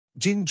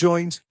Jin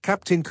joins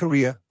Captain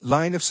Korea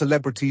line of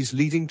celebrities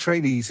leading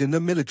trainees in the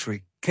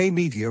military,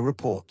 K-Media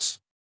reports.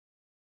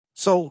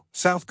 Seoul,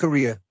 South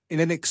Korea. In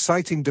an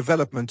exciting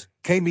development,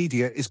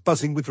 K-Media is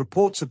buzzing with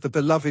reports of the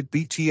beloved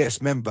BTS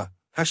member,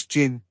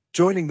 Jin,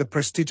 joining the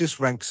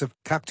prestigious ranks of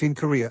Captain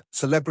Korea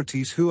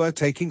celebrities who are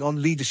taking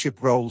on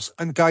leadership roles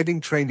and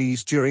guiding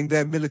trainees during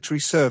their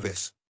military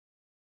service.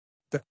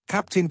 The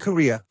Captain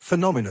Korea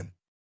phenomenon.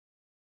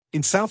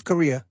 In South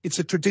Korea, it's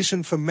a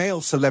tradition for male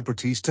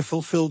celebrities to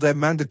fulfill their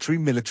mandatory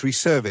military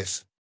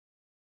service.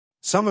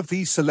 Some of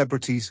these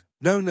celebrities,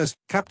 known as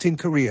Captain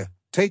Korea,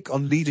 take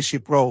on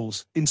leadership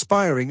roles,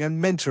 inspiring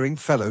and mentoring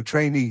fellow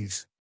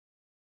trainees.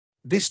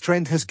 This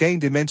trend has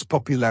gained immense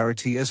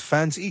popularity as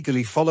fans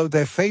eagerly follow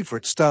their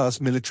favorite stars'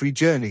 military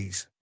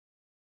journeys.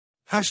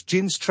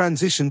 Jin's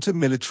transition to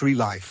military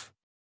life.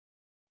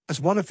 As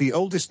one of the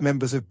oldest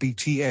members of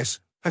BTS,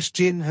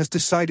 Jin has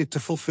decided to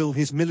fulfill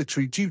his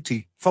military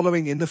duty,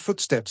 following in the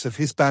footsteps of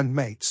his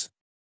bandmates.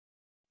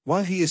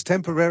 While he is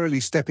temporarily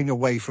stepping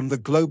away from the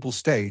global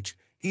stage,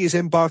 he is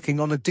embarking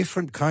on a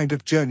different kind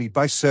of journey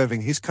by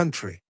serving his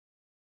country.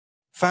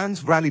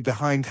 Fans rally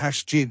behind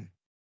Jin.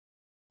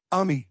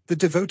 ARMY, the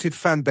devoted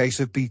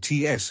fanbase of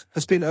BTS,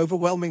 has been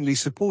overwhelmingly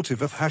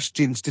supportive of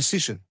Jin's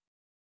decision.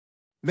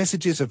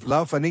 Messages of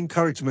love and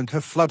encouragement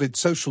have flooded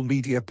social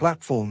media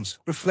platforms,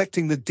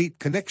 reflecting the deep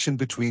connection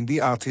between the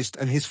artist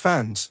and his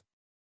fans.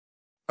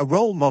 A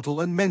role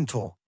model and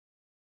mentor.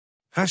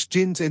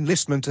 Jin's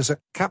enlistment as a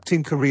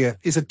Captain Korea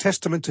is a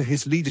testament to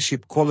his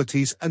leadership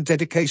qualities and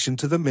dedication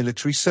to the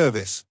military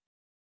service.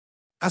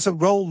 As a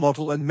role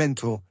model and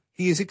mentor,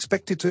 he is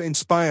expected to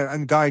inspire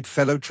and guide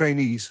fellow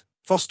trainees,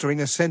 fostering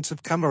a sense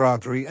of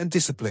camaraderie and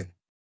discipline.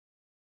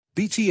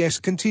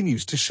 BTS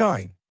continues to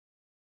shine.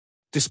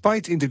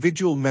 Despite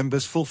individual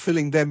members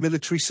fulfilling their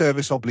military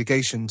service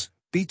obligations,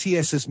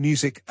 BTS's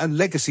music and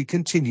legacy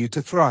continue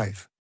to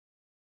thrive.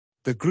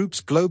 The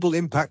group's global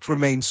impact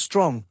remains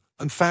strong,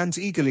 and fans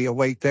eagerly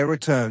await their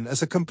return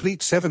as a complete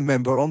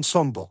 7-member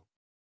ensemble.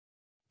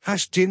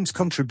 Jin's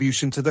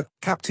contribution to the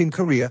Captain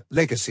Korea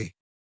legacy.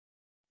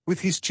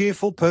 With his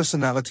cheerful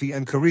personality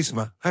and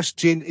charisma,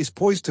 Jin is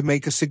poised to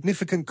make a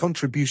significant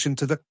contribution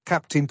to the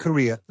Captain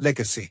Korea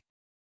legacy.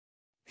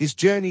 His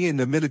journey in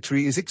the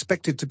military is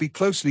expected to be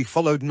closely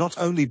followed not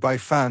only by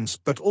fans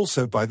but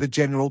also by the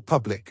general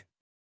public.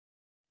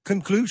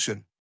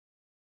 Conclusion.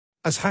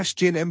 As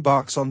Jin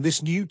embarks on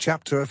this new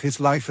chapter of his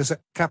life as a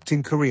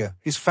Captain Korea,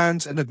 his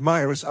fans and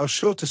admirers are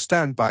sure to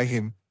stand by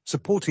him,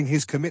 supporting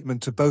his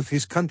commitment to both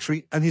his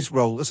country and his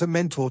role as a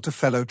mentor to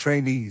fellow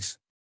trainees.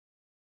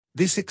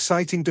 This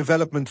exciting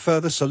development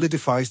further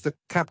solidifies the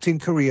Captain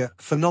Korea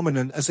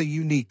phenomenon as a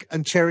unique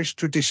and cherished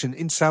tradition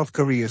in South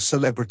Korea's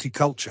celebrity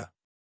culture.